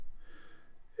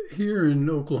here in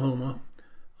Oklahoma,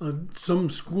 some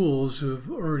schools have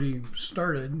already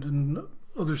started, and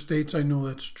other states I know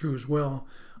that's true as well.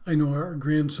 I know our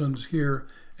grandsons here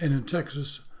and in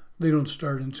Texas, they don't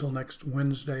start until next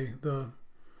Wednesday, the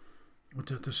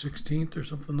 16th or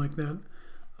something like that.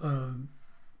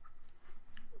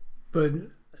 But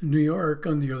New York,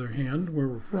 on the other hand, where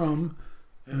we're from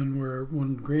and where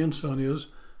one grandson is,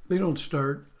 they don't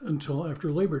start until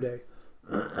after Labor Day.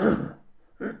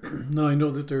 Now, I know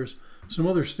that there's some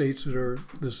other states that are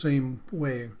the same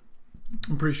way.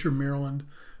 I'm pretty sure Maryland,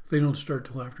 they don't start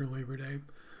till after Labor Day.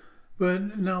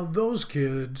 But now those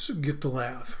kids get to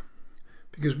laugh,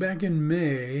 because back in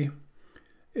May,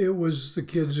 it was the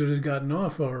kids that had gotten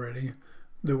off already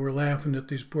that were laughing at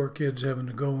these poor kids having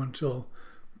to go until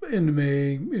into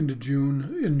May, into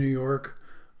June in New York,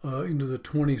 into the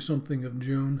 20-something of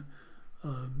June.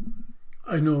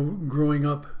 I know growing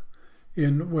up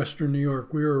in Western New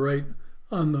York, we were right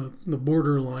on the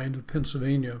borderline of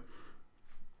Pennsylvania,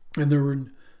 and there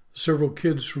were several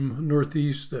kids from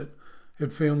Northeast that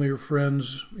had family or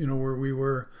friends, where we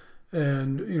were,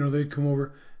 and, they'd come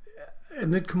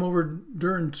over,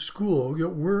 during school.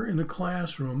 We're in the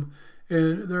classroom,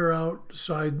 and they're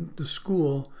outside the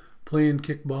school playing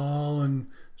kickball and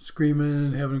screaming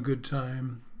and having a good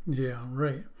time. Yeah,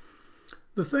 right.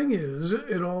 The thing is,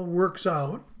 it all works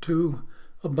out to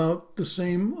about the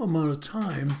same amount of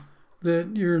time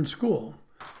that you're in school,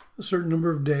 a certain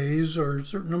number of days or a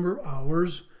certain number of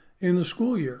hours in the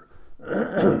school year.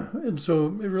 And so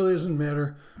it really doesn't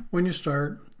matter when you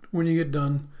start, when you get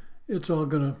done, it's all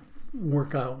going to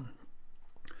work out.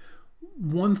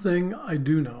 One thing I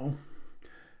do know,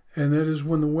 and that is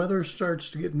when the weather starts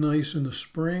to get nice in the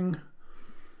spring,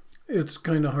 it's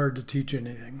kind of hard to teach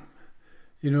anything.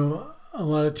 A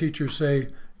lot of teachers say,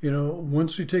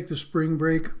 once we take the spring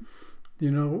break,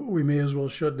 we may as well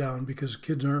shut down because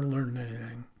kids aren't learning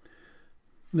anything.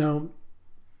 Now,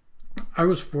 I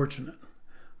was fortunate,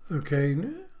 okay?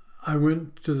 I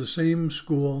went to the same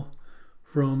school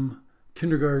from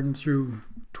kindergarten through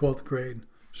 12th grade,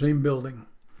 same building.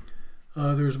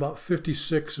 There was about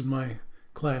 56 in my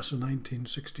class in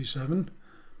 1967,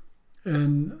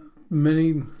 and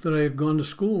many that I had gone to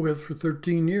school with for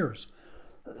 13 years.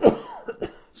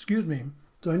 Excuse me.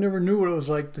 So I never knew what it was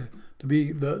like to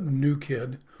be the new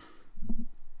kid.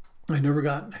 I never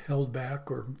got held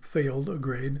back or failed a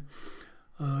grade.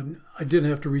 I didn't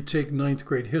have to retake 9th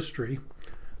grade history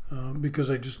because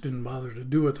I just didn't bother to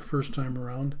do it the first time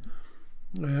around.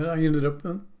 And I ended up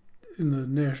in the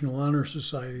National Honor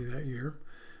Society that year.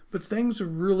 But things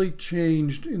have really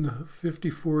changed in the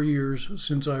 54 years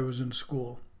since I was in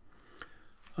school.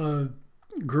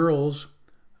 Girls,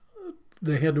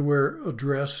 they had to wear a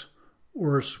dress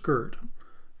or a skirt.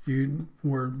 You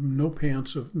wear no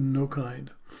pants of no kind.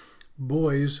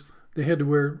 Boys, they had to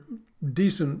wear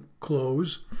decent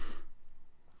clothes.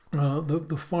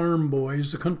 The farm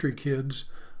boys, the country kids,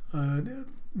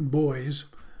 boys,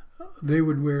 they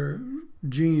would wear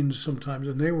jeans sometimes,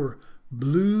 and they were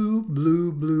blue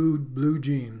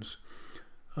jeans.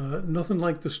 Nothing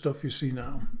like the stuff you see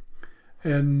now.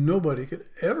 And nobody could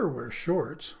ever wear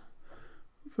shorts,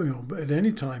 at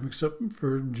any time except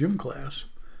for gym class.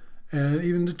 And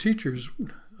even the teachers,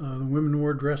 the women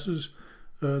wore dresses,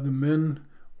 the men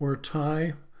wore a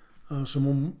tie, some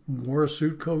of them wore a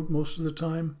suit coat most of the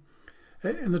time.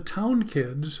 And the town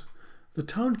kids,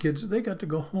 they got to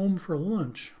go home for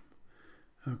lunch.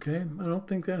 Okay, I don't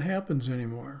think that happens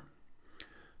anymore.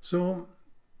 So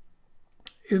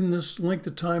in this length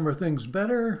of time, are things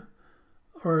better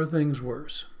or are things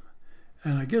worse?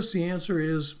 And I guess the answer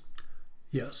is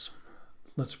yes.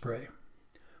 Let's pray.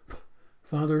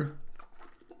 Father,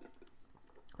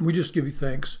 we just give you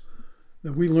thanks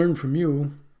that we learn from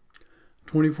you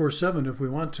 24/7 if we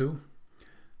want to.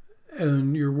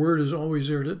 And your word is always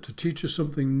there to teach us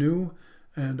something new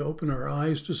and open our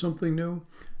eyes to something new.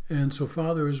 And so,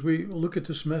 Father, as we look at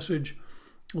this message,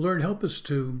 Lord, help us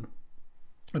to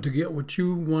get what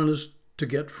you want us to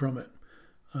get from it.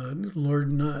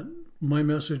 Lord, not my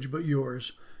message, but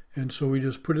yours. And so we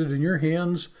just put it in your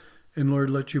hands, and Lord,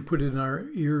 let you put it in our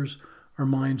ears, our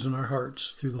minds, and our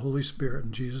hearts through the Holy Spirit.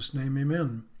 In Jesus' name,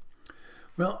 amen.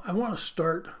 Well, I want to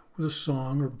start with a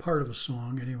song, or part of a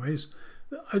song anyways,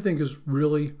 that I think is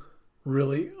really,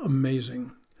 really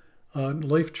amazing.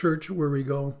 Life Church, where we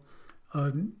go,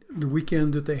 the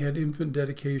weekend that they had infant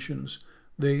dedications,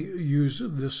 they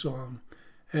used this song.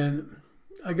 And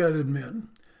I got to admit,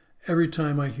 every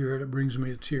time I hear it, it brings me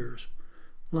to tears,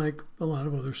 like a lot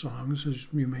of other songs, as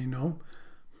you may know.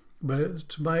 But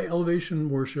it's by Elevation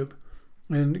Worship,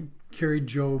 and Carrie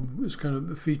Job is kind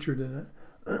of featured in it.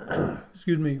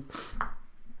 Excuse me.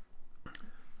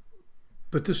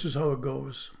 But this is how it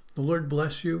goes. The Lord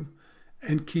bless you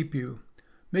and keep you.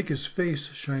 Make his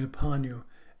face shine upon you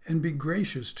and be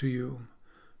gracious to you.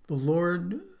 The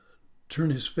Lord turn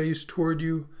his face toward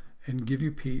you and give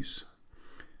you peace.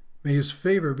 May his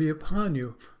favor be upon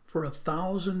you for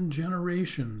 1,000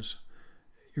 generations,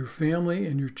 your family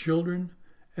and your children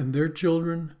and their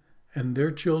children and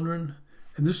their children.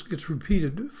 And this gets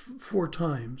repeated 4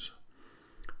 times.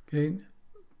 Okay?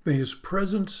 May his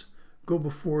presence go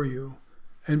before you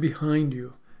and behind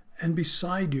you and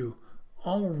beside you,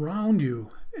 all around you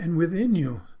and within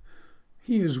you.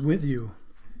 He is with you.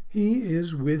 He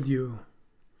is with you.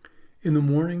 In the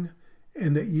morning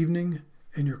and the evening,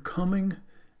 and you're coming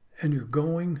and you're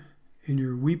going and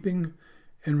you're weeping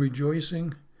and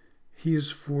rejoicing, he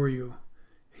is for you.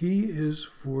 He is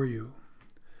for you.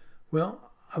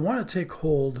 Well, I want to take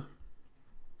hold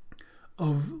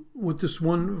of what this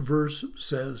one verse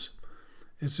says.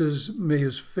 It says, may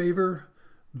his favor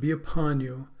be upon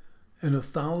you and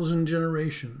 1,000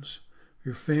 generations,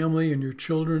 your family and your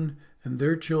children and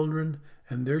their children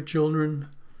and their children.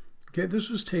 Okay, this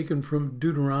was taken from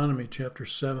Deuteronomy chapter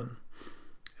 7.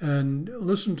 And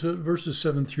listen to verses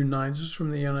 7 through 9. This is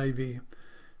from the NIV. It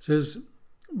says,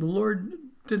 the Lord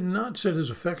did not set his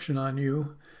affection on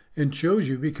you and chose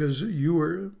you because you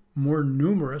were more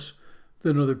numerous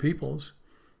than other peoples,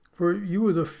 for you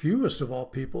were the fewest of all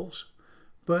peoples.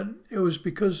 But it was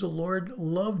because the Lord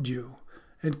loved you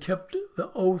and kept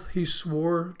the oath he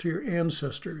swore to your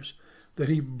ancestors, that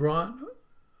he brought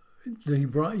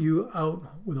you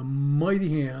out with a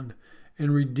mighty hand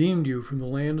and redeemed you from the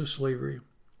land of slavery,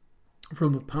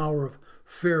 from the power of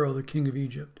Pharaoh, the king of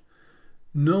Egypt.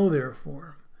 Know,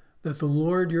 therefore, that the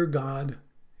Lord your God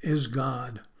is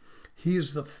God. He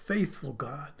is the faithful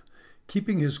God,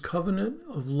 keeping his covenant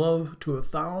of love to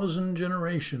 1,000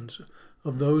 generations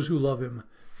of those who love him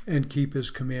and keep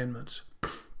his commandments.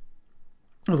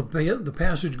 Well, the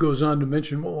passage goes on to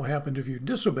mention what will happen if you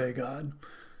disobey God.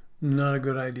 Not a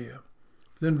good idea.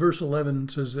 Then verse 11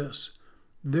 says this,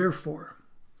 therefore,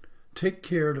 take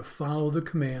care to follow the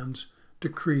commands,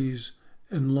 decrees,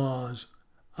 and laws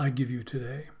I give you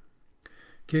today.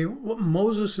 Okay, what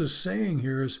Moses is saying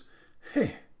here is,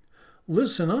 hey,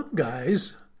 listen up,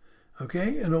 guys,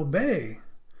 okay, and obey,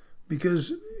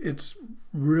 because it's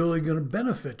really going to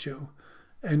benefit you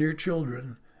and your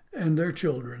children and their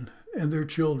children and their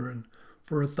children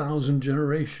for 1,000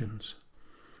 generations.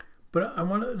 But I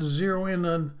want to zero in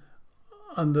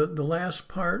on the last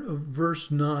part of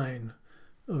verse 9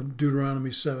 of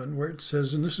Deuteronomy 7, where it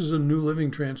says, and this is a New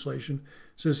Living Translation,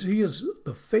 it says, he is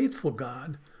the faithful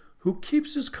God who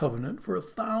keeps his covenant for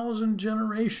 1,000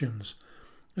 generations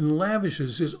and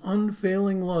lavishes his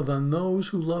unfailing love on those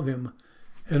who love him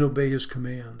and obey his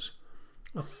commands.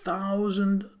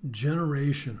 1,000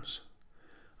 generations.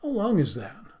 How long is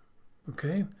that?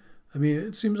 Okay? I mean,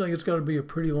 it seems like it's got to be a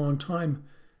pretty long time.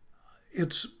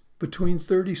 It's between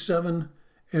 37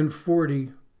 and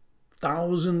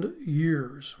 40,000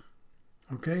 years.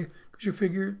 Okay? Because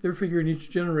they're figuring each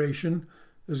generation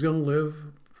is going to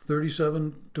live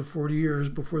 37 to 40 years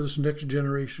before this next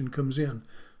generation comes in.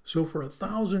 So for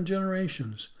 1,000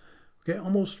 generations, okay,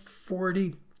 almost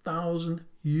 40,000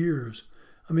 years.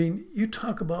 I mean, you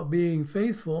talk about being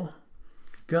faithful.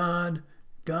 God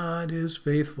is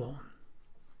faithful.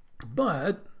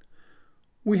 But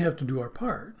we have to do our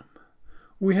part.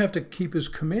 We have to keep his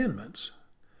commandments.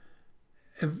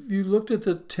 Have you looked at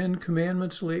the 10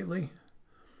 commandments lately?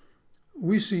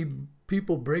 We see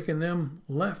people breaking them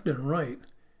left and right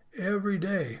every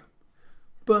day.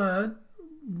 But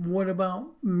what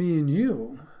about me and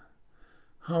you?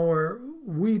 How are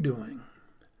we doing?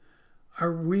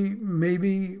 Are we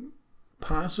maybe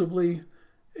possibly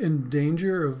in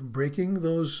danger of breaking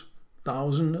those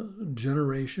 1,000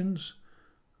 generations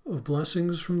of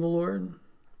blessings from the Lord?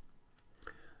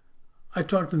 I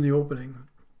talked in the opening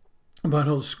about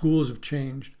how the schools have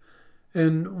changed.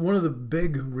 And one of the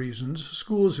big reasons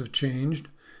schools have changed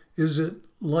is that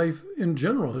life in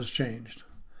general has changed.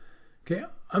 Okay,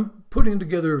 I'm putting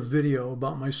together a video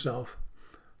about myself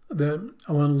that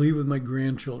I want to leave with my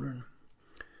grandchildren.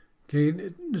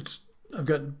 Okay, I've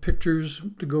got pictures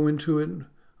to go into it,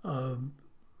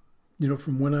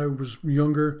 from when I was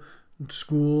younger, in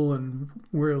school and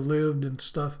where I lived and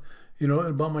stuff,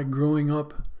 about my growing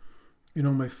up,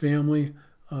 my family,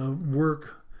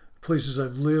 work, places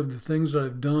I've lived, the things that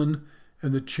I've done,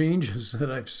 and the changes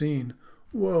that I've seen.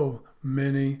 Whoa,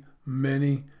 many,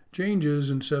 many changes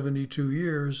in 72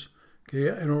 years.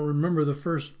 Okay, I don't remember the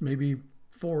first maybe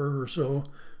 4 or so,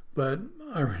 but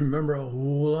I remember a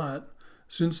whole lot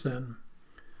since then.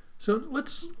 So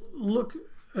let's look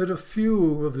at a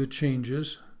few of the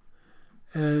changes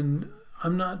And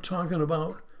I'm not talking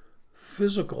about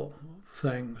physical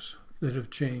things that have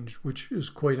changed, which is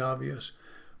quite obvious.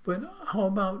 But how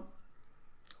about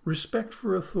respect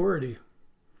for authority?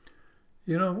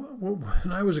 You know,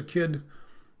 when I was a kid,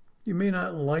 you may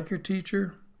not like your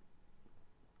teacher,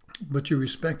 but you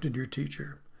respected your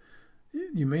teacher.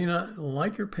 You may not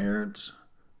like your parents,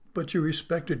 but you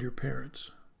respected your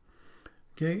parents.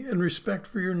 Okay, and respect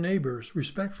for your neighbors,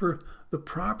 respect for the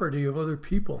property of other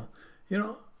people. You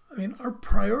know, I mean, our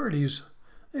priorities,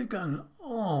 they've gotten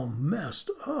all messed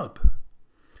up.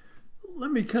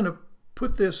 Let me kind of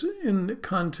put this in the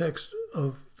context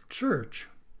of church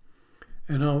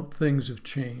and how things have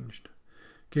changed.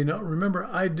 Okay, now remember,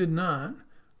 I did not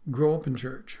grow up in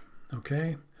church,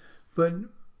 okay? But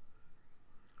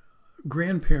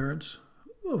grandparents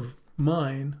of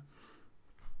mine,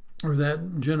 or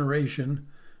that generation,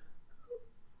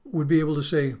 would be able to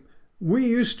say, we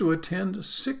used to attend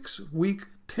 6-week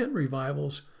tent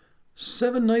revivals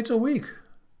 7 nights a week.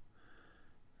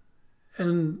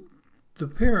 And the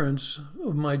parents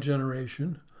of my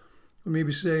generation would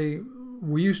maybe say,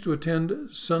 we used to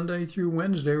attend Sunday through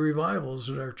Wednesday revivals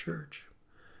at our church.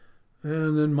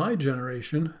 And then my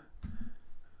generation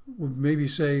would maybe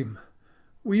say,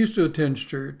 we used to attend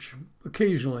church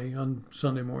occasionally on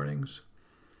Sunday mornings.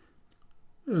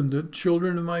 And the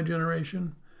children of my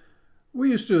generation,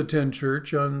 we used to attend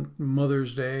church on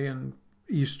Mother's Day and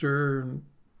Easter and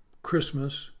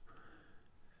Christmas.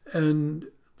 And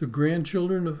the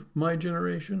grandchildren of my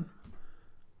generation,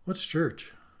 what's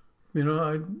church? You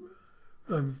know,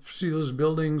 I see those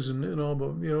buildings and all,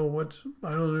 but you know what?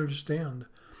 I don't understand.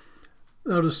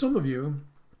 Now, to some of you,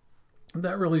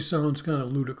 that really sounds kind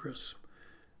of ludicrous,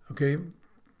 okay?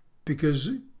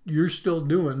 Because you're still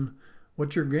doing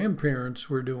what your grandparents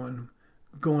were doing,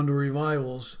 going to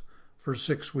revivals for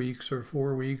 6 weeks or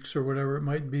 4 weeks or whatever it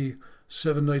might be,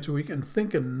 7 nights a week, and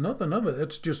thinking nothing of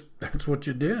it. That's what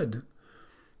you did,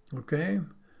 okay?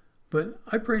 But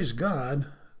I praise God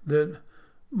that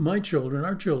my children,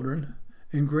 our children,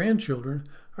 and grandchildren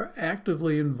are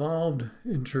actively involved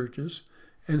in churches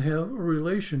and have a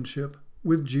relationship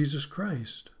with Jesus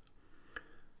Christ.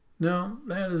 Now,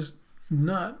 that is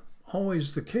not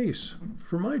always the case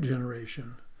for my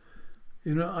generation.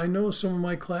 You know, I know some of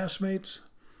my classmates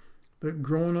that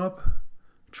growing up,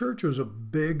 church was a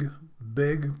big,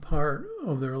 big part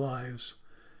of their lives.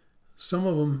 Some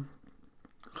of them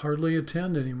hardly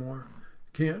attend anymore,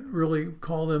 can't really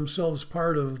call themselves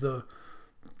part of the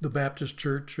Baptist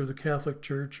church or the Catholic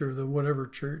church or the whatever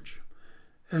church.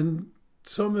 And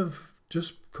some have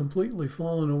just completely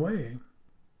fallen away.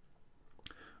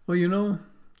 Well, you know,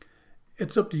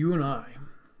 it's up to you and I.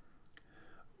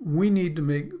 We need to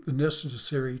make the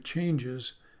necessary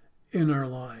changes in our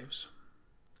lives.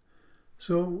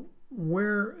 So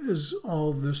where is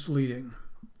all this leading?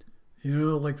 You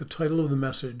know, like the title of the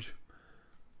message.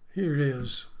 Here it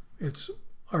is. It's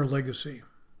our legacy.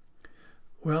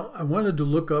 Well, I wanted to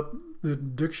look up the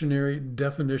dictionary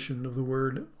definition of the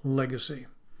word legacy.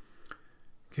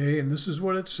 Okay, and this is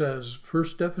what it says.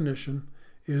 First definition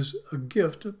is a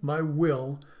gift by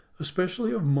will,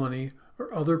 especially of money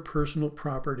or other personal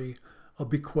property, a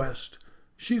bequest.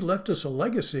 She left us a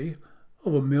legacy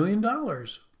of $1 million.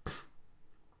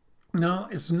 Now,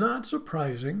 it's not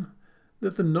surprising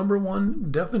that the number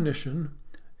one definition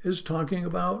is talking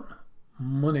about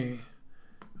money,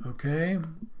 okay?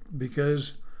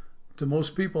 Because to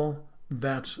most people,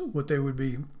 that's what they would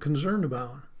be concerned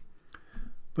about.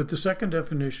 But the second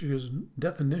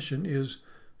definition is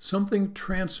something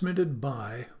transmitted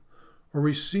by or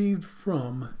received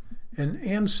from an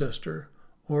ancestor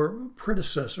or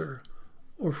predecessor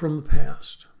or from the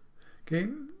past. Okay?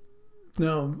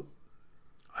 Now,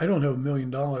 I don't have $1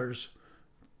 million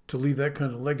to leave that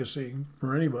kind of legacy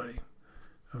for anybody.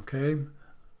 Okay?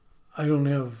 I don't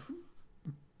have,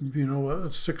 you know, a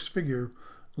 6-figure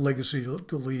legacy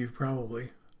to leave probably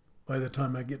by the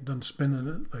time I get done spending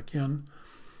it, if I can.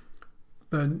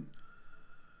 But,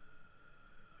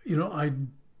 you know, I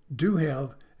do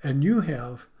have, and you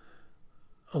have,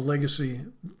 a legacy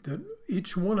that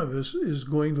each one of us is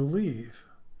going to leave.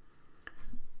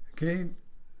 Okay?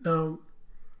 Now,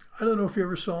 I don't know if you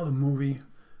ever saw the movie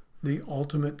The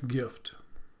Ultimate Gift.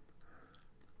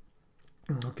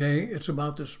 Okay? It's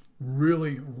about this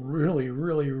really, really,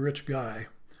 really rich guy.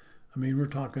 I mean, we're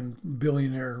talking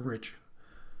billionaire rich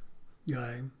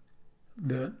guy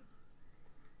that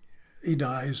he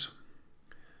dies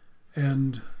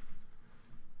and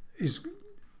he's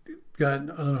got,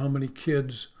 I don't know how many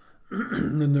kids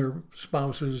and their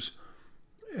spouses,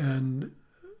 and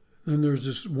then there's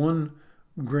this one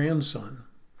grandson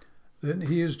that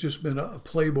he has just been a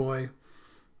playboy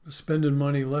spending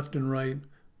money left and right,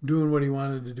 doing what he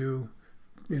wanted to do,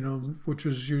 which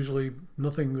was usually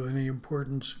nothing of any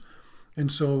importance.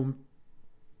 And so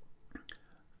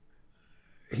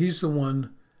he's the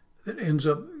one that ends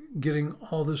up getting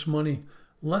all this money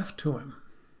left to him.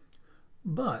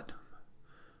 But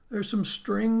there's some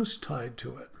strings tied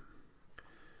to it.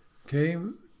 Okay,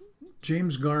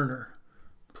 James Garner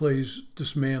plays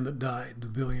this man that died, the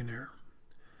billionaire.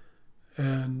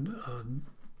 And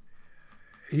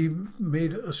he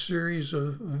made a series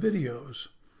of videos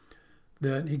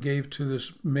that he gave to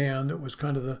this man that was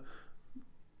kind of the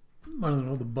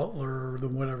butler or the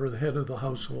whatever, the head of the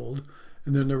household.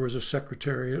 And then there was a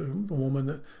secretary, a woman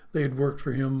that they had worked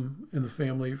for him in the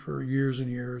family for years and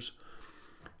years.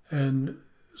 And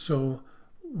so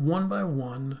one by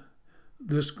one,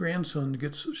 this grandson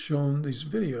gets shown these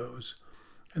videos,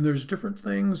 and there's different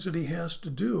things that he has to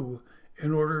do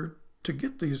in order to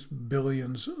get these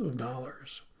billions of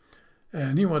dollars.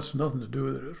 And he wants nothing to do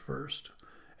with it at first.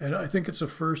 And I think it's the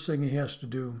first thing he has to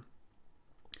do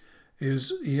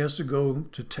is he has to go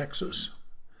to Texas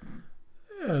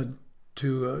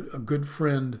to a good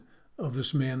friend of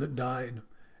this man that died.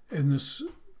 And this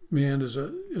man is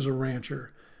a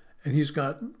rancher, and he's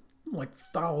got like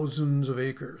thousands of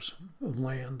acres of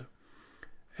land.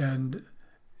 And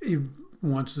he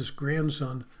wants this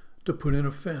grandson to put in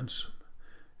a fence.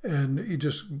 And he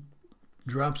just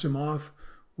drops him off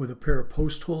with a pair of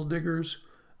post hole diggers.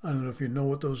 I don't know if you know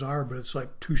what those are, but it's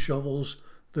like two shovels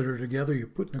that are together. You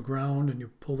put in the ground and you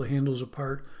pull the handles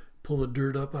apart, pull the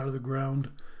dirt up out of the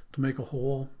ground to make a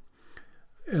hole.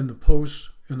 And the posts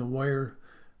and the wire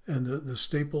and the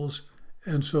staples.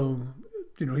 And so,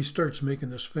 he starts making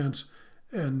this fence,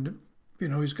 and,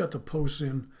 he's got the posts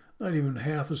in not even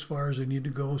half as far as they need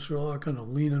to go. So they're all kind of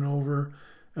leaning over,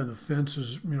 and the fence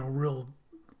is, real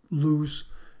loose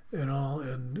and all.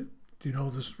 And,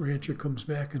 this rancher comes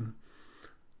back and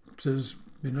says,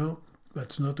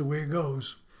 that's not the way it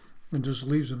goes, and just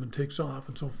leaves him and takes off.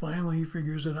 And so finally he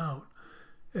figures it out,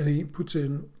 and he puts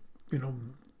in,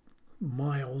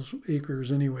 miles,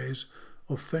 acres anyways,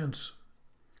 of fence.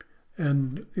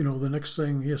 And, the next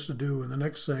thing he has to do, and the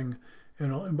next thing,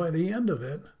 and by the end of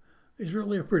it, he's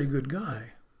really a pretty good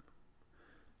guy.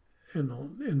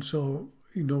 And so,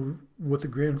 what the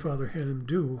grandfather had him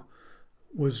do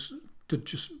was to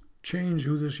just change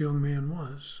who this young man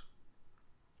was.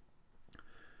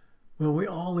 Well, we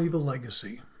all leave a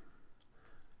legacy.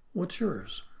 What's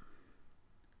yours?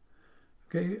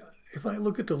 Okay, if I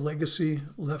look at the legacy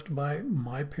left by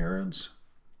my parents,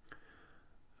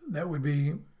 that would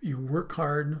be you work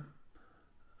hard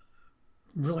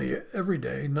really every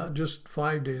day, not just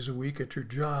 5 days a week at your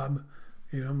job.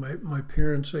 My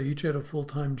parents, they each had a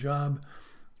full-time job,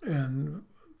 and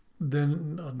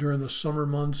then during the summer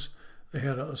months, they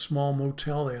had a small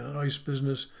motel, they had an ice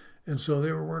business, and so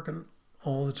they were working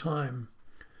all the time.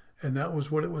 And that was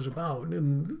what it was about.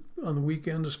 And on the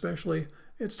weekends especially,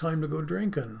 it's time to go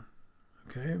drinking.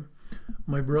 Okay?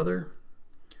 My brother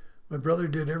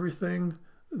did everything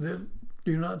that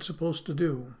you're not supposed to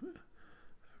do.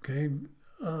 Okay?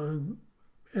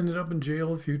 Ended up in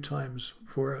jail a few times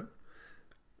for it.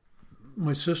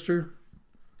 My sister,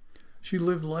 she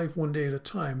lived life one day at a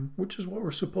time, which is what we're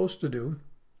supposed to do.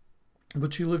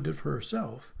 But she lived it for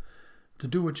herself, to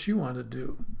do what she wanted to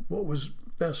do, what was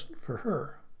best for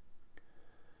her.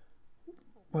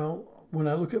 Well, when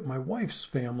I look at my wife's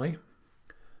family,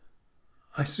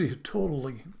 I see a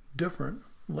totally different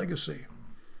legacy.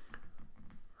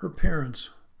 Her parents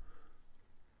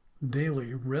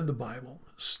daily read the Bible,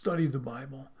 studied the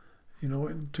Bible,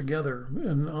 together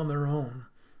and on their own.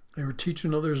 They were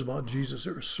teaching others about Jesus.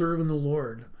 They were serving the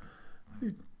Lord.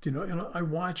 And I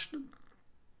watched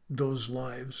those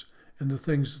lives and the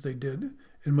things that they did,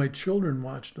 and my children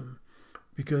watched them,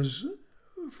 because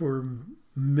for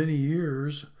many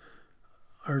years,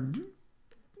 our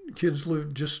kids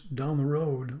lived just down the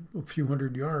road, a few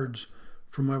hundred yards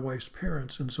from my wife's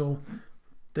parents, and so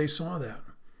they saw that.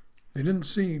 They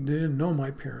didn't know my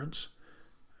parents.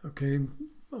 Okay,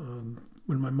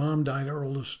 when my mom died, our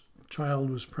oldest child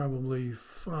was probably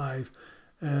 5,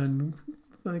 and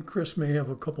I think Chris may have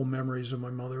a couple memories of my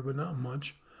mother, but not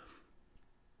much.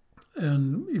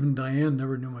 And even Diane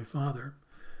never knew my father.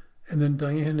 And then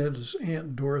Diane had his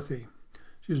Aunt Dorothy.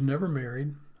 She was never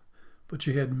married, but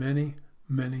she had many,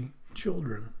 many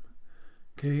children.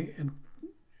 Okay, and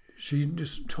she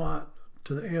just taught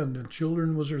to the end, and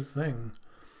children was her thing.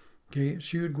 Okay,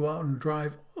 she would go out and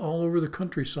drive all over the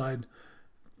countryside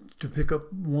to pick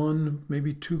up 1,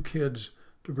 maybe 2 kids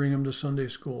to bring them to Sunday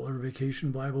school or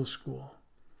vacation Bible school.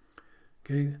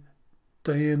 Okay,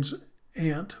 Diane's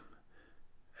aunt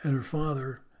and her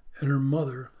father and her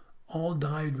mother all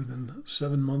died within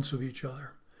 7 months of each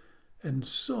other. And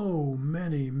so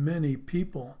many, many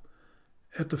people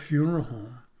at the funeral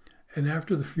home and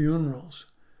after the funerals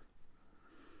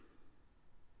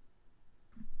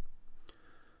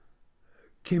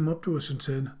came up to us and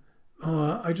said,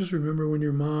 "Oh, I just remember when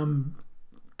your mom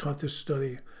taught this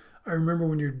study. I remember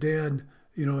when your dad,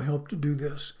 helped to do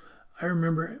this. I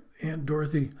remember Aunt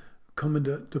Dorothy coming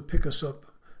to pick us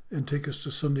up and take us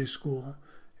to Sunday school.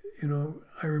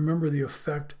 I remember the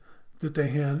effect that they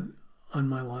had on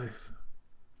my life."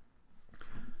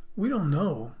 We don't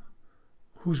know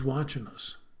who's watching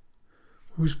us,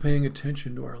 who's paying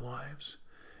attention to our lives.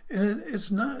 And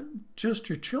it's not just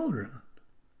your children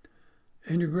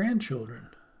and your grandchildren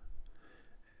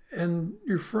and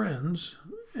your friends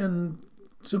and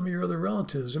some of your other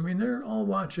relatives. I mean, they're all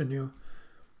watching you,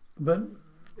 but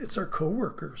it's our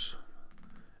coworkers.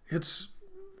 It's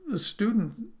the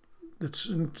student that's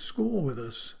in school with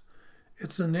us.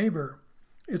 It's the neighbor.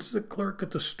 It's the clerk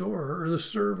at the store or the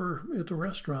server at the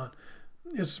restaurant.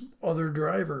 It's other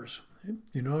drivers.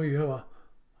 You have a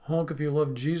honk if you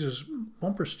love Jesus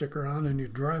bumper sticker on and you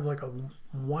drive like a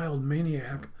wild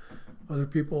maniac. Other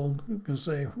people can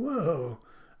say, "Whoa,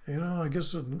 I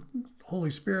guess the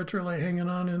Holy Spirit's really hanging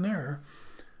on in there,"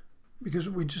 because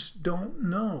we just don't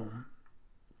know.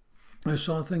 I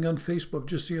saw a thing on Facebook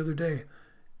just the other day.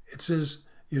 It says,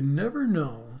 you never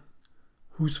know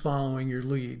who's following your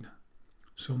lead.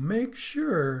 So make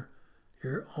sure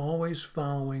you're always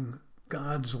following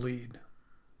God's lead.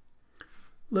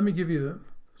 Let me give you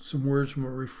some words from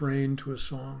a refrain to a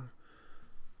song.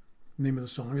 The name of the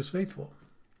song is Faithful.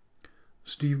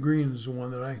 Steve Green is the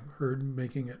one that I heard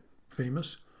making it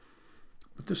famous.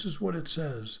 But this is what it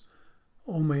says.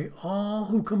 "Oh, may all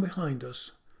who come behind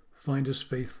us find us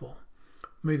faithful.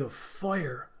 May the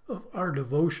fire of our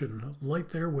devotion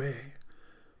light their way.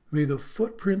 May the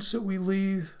footprints that we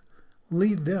leave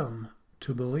lead them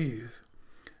to believe,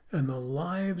 and the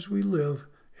lives we live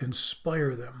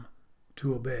inspire them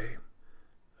to obey.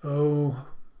 Oh,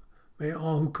 may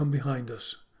all who come behind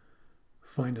us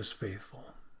find us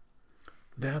faithful."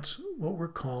 That's what we're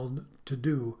called to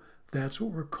do. That's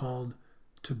what we're called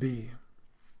to be.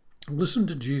 Listen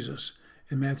to Jesus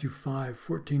in Matthew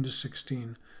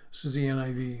 5:14-16. This is the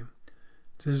NIV.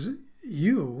 It says,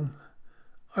 "You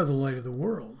are the light of the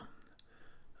world.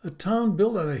 A town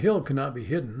built on a hill cannot be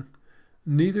hidden.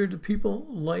 Neither do people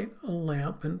light a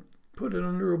lamp and put it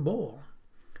under a bowl.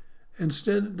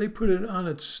 Instead, they put it on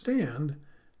its stand,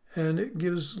 and it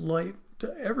gives light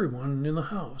to everyone in the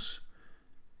house.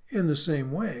 In the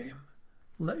same way,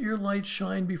 let your light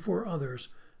shine before others,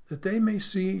 that they may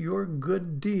see your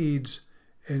good deeds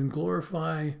and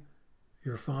glorify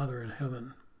your Father in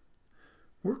heaven."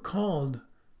 We're called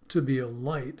to be a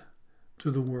light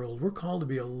to the world. We're called to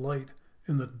be a light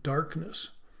in the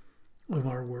darkness of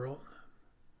our world.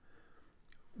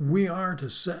 We are to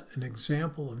set an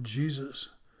example of Jesus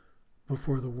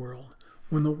before the world.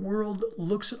 When the world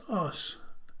looks at us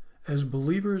as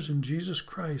believers in Jesus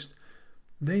Christ,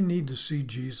 they need to see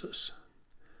Jesus.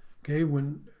 Okay,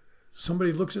 when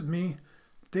somebody looks at me,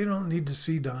 they don't need to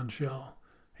see Don Shell.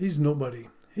 He's nobody.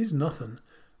 He's nothing.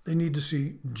 They need to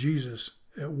see Jesus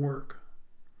at work.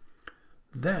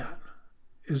 That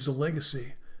is the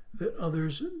legacy that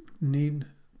others need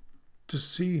to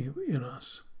see in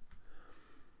us.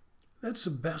 That's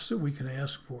the best that we can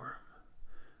ask for.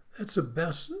 That's the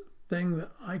best thing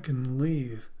that I can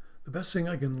leave. The best thing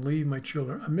I can leave my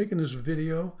children. I'm making this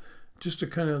video just to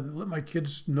kind of let my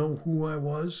kids know who I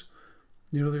was.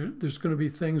 There's going to be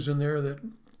things in there that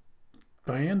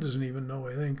Diane doesn't even know,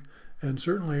 I think, and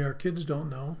certainly our kids don't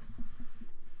know.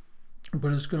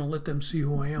 But it's going to let them see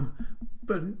who I am.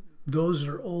 But those that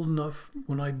are old enough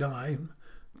when I die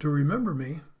to remember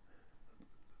me,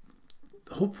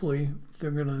 hopefully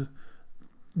they're going to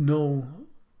know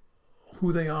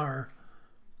who they are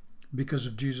because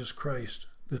of Jesus Christ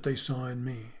that they saw in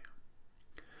me.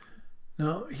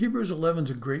 Now, Hebrews 11 is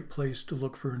a great place to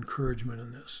look for encouragement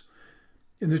in this.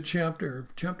 In the chapter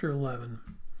 11,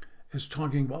 is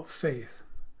talking about faith,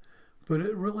 but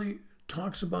it really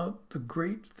talks about the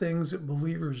great things that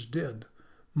believers did.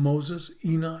 Moses,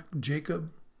 Enoch,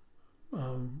 Jacob,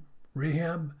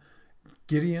 Rahab,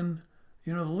 Gideon,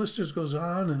 the list just goes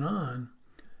on,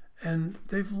 and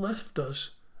they've left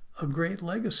us a great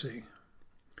legacy.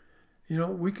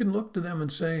 We can look to them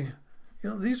and say,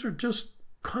 these are just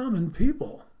common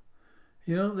people.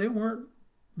 They weren't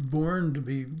born to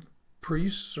be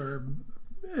priests or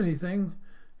anything.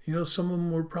 Some of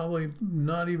them were probably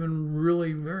not even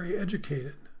really very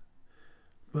educated,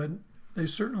 but they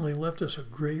certainly left us a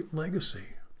great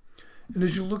legacy. And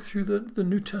as you look through the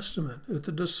New Testament at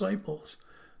the disciples,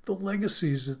 the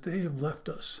legacies that they have left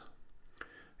us.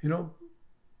 You know,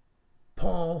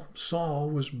 Saul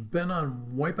was bent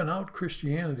on wiping out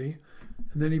Christianity,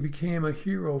 and then he became a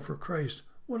hero for Christ.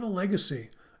 What a legacy.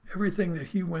 Everything that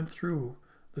he went through,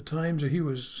 the times that he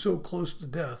was so close to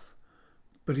death,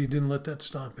 but he didn't let that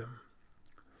stop him.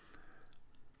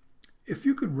 If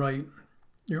you could write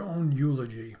your own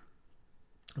eulogy,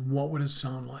 what would it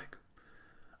sound like?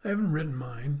 I haven't written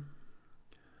mine,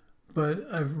 but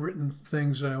I've written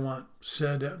things that I want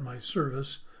said at my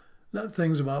service, not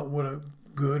things about what a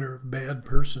good or bad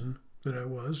person that I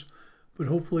was, but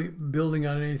hopefully building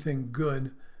on anything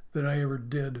good that I ever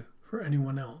did for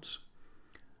anyone else.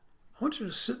 I want you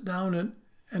to sit down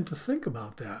and to think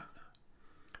about that.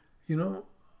 You know,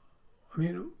 I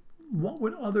mean, what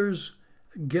would others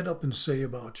get up and say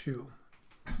about you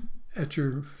at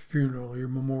your funeral, your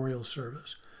memorial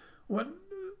service? What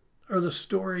are the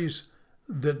stories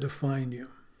that define you?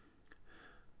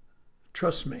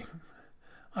 Trust me,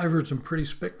 I've heard some pretty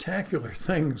spectacular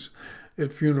things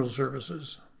at funeral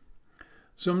services.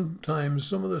 Sometimes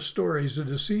some of the stories the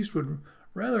deceased would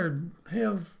rather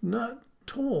have not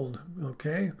told,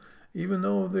 okay? Even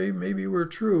though they maybe were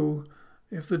true,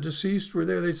 if the deceased were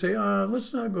there, they'd say,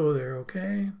 let's not go there,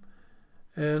 okay?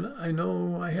 And I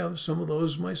know I have some of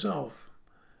those myself,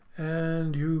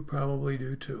 and you probably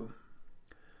do too.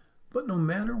 But no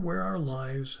matter where our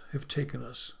lives have taken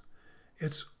us,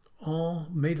 it's all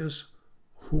made us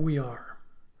who we are,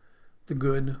 the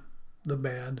good, the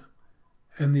bad,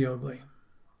 and the ugly.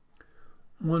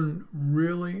 One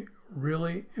really,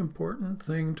 really important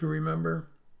thing to remember,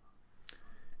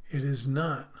 it is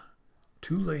not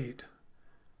too late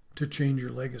to change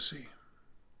your legacy.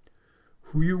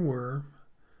 Who you were,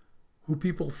 who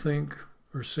people think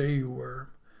or say you were,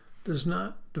 does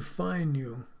not define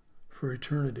you for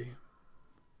eternity.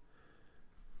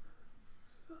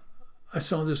 I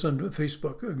saw this on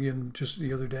Facebook again just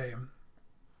the other day.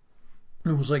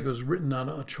 It was like it was written on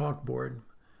a chalkboard.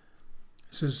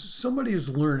 It says, somebody is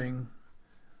learning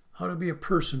how to be a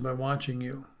person by watching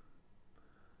you.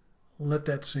 Let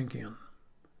that sink in.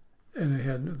 And it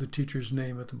had the teacher's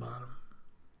name at the bottom.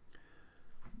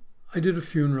 I did a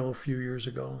funeral a few years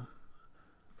ago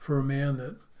for a man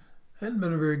that hadn't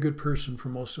been a very good person for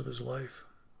most of his life.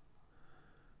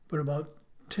 But about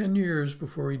 10 years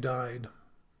before he died,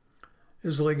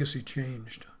 his legacy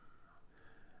changed.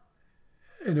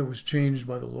 And it was changed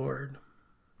by the Lord.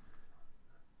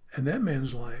 And that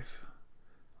man's life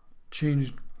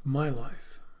changed my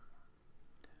life.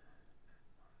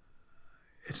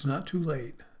 It's not too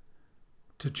late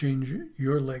to change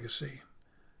your legacy,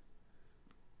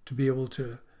 to be able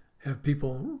to have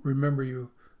people remember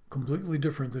you completely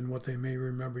different than what they may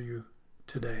remember you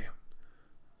today.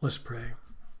 Let's pray.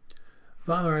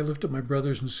 Father, I lift up my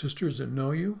brothers and sisters that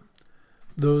know you,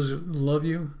 those that love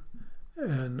you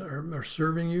and are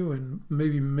serving you in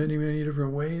maybe many, many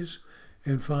different ways.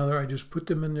 And Father, I just put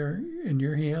them in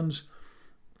your hands.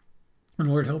 And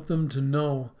Lord, help them to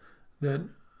know that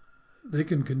they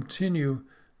can continue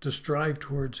to strive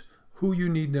towards who you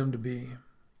need them to be.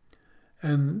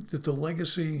 And that the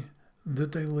legacy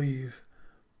that they leave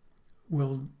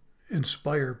will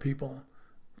inspire people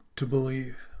to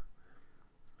believe.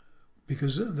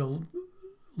 Because they'll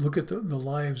look at the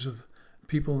lives of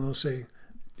people and they'll say,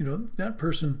 you know, that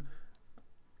person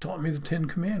taught me the 10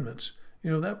 Commandments.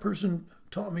 You know, that person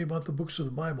taught me about the books of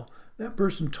the Bible. That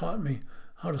person taught me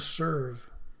how to serve.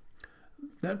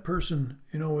 That person,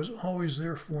 you know, was always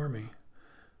there for me.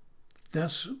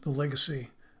 That's the legacy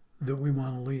that we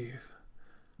want to leave.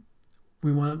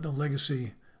 We want the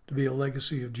legacy to be a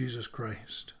legacy of Jesus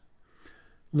Christ.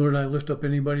 Lord, I lift up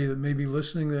anybody that may be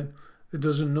listening that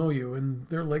doesn't know you, and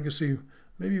their legacy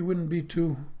maybe wouldn't be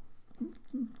too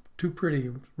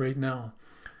pretty right now.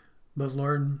 But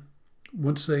Lord,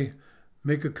 once they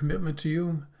make a commitment to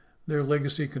you, their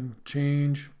legacy can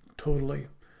change totally,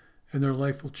 and their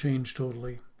life will change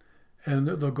totally. And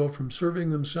they'll go from serving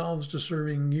themselves to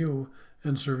serving you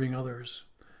and serving others.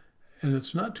 And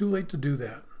it's not too late to do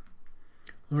that.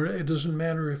 Lord, it doesn't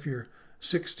matter if you're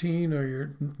 16 or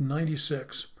you're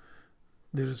 96,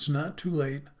 that it's not too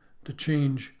late to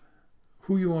change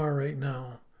who you are right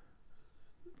now,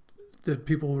 that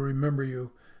people will remember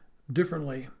you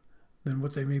differently than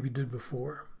what they maybe did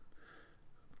before.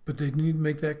 But they need to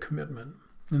make that commitment,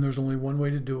 and there's only one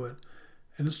way to do it,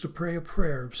 and it's to pray a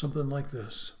prayer, something like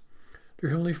this. Dear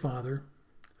Heavenly Father,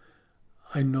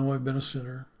 I know I've been a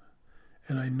sinner,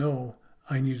 and I know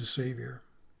I need a Savior.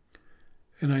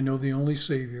 And I know the only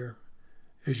Savior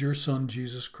is your Son,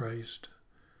 Jesus Christ,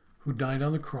 who died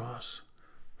on the cross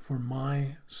for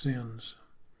my sins.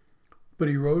 But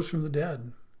he rose from the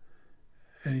dead,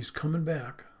 and he's coming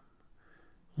back.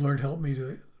 Lord, help me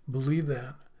to believe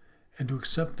that and to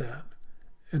accept that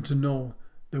and to know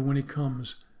that when he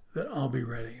comes, that I'll be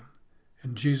ready.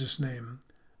 In Jesus' name,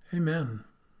 amen.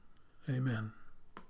 Amen.